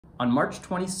On March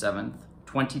 27th,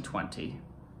 2020,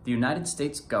 the United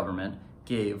States government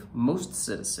gave most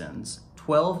citizens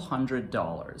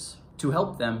 $1,200 to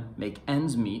help them make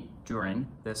ends meet during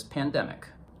this pandemic.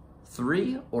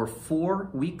 3 or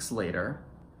 4 weeks later,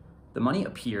 the money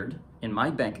appeared in my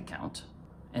bank account,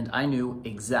 and I knew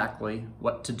exactly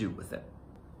what to do with it.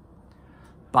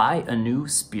 Buy a new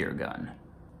spear gun.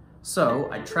 So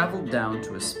I traveled down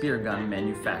to a spear gun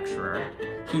manufacturer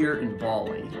here in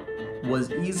Bali,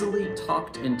 was easily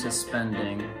talked into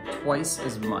spending twice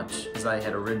as much as I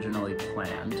had originally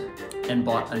planned, and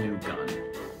bought a new gun.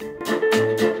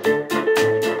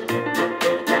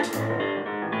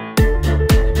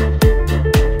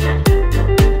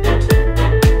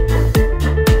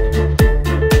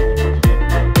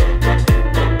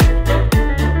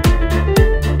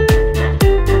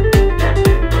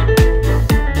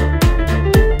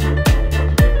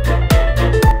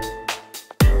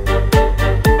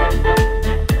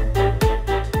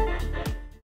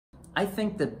 I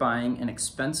think that buying an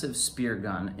expensive spear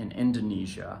gun in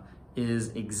Indonesia is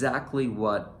exactly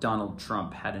what Donald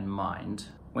Trump had in mind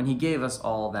when he gave us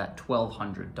all that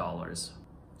 $1,200.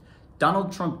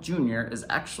 Donald Trump Jr. is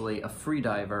actually a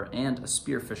freediver and a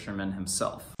spearfisherman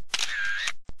himself.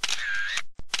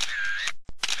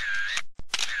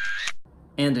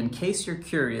 And in case you're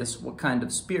curious what kind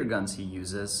of spear guns he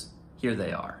uses, here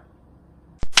they are.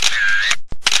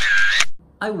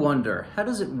 I wonder, how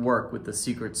does it work with the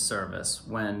Secret Service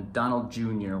when Donald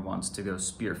Jr. wants to go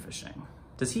spearfishing?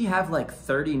 Does he have like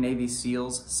 30 Navy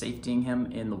SEALs safetying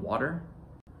him in the water?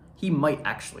 He might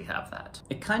actually have that.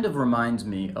 It kind of reminds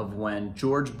me of when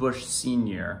George Bush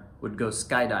Sr. would go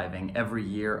skydiving every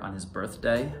year on his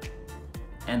birthday,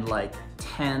 and like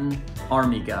 10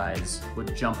 Army guys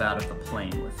would jump out of the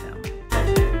plane with him.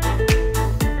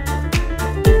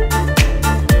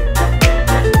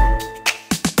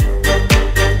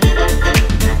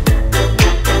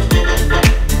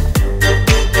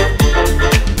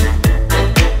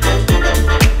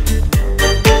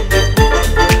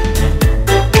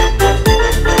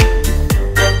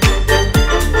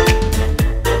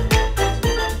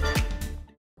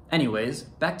 Anyways,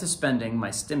 back to spending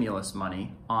my stimulus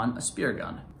money on a spear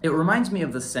gun. It reminds me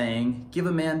of the saying, give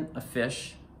a man a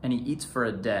fish and he eats for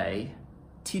a day,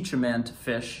 teach a man to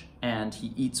fish and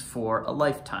he eats for a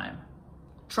lifetime.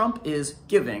 Trump is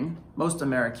giving most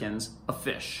Americans a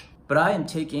fish, but I am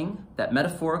taking that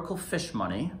metaphorical fish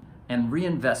money and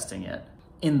reinvesting it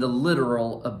in the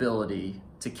literal ability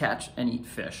to catch and eat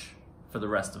fish for the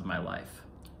rest of my life.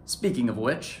 Speaking of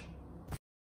which,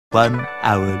 1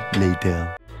 hour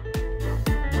later.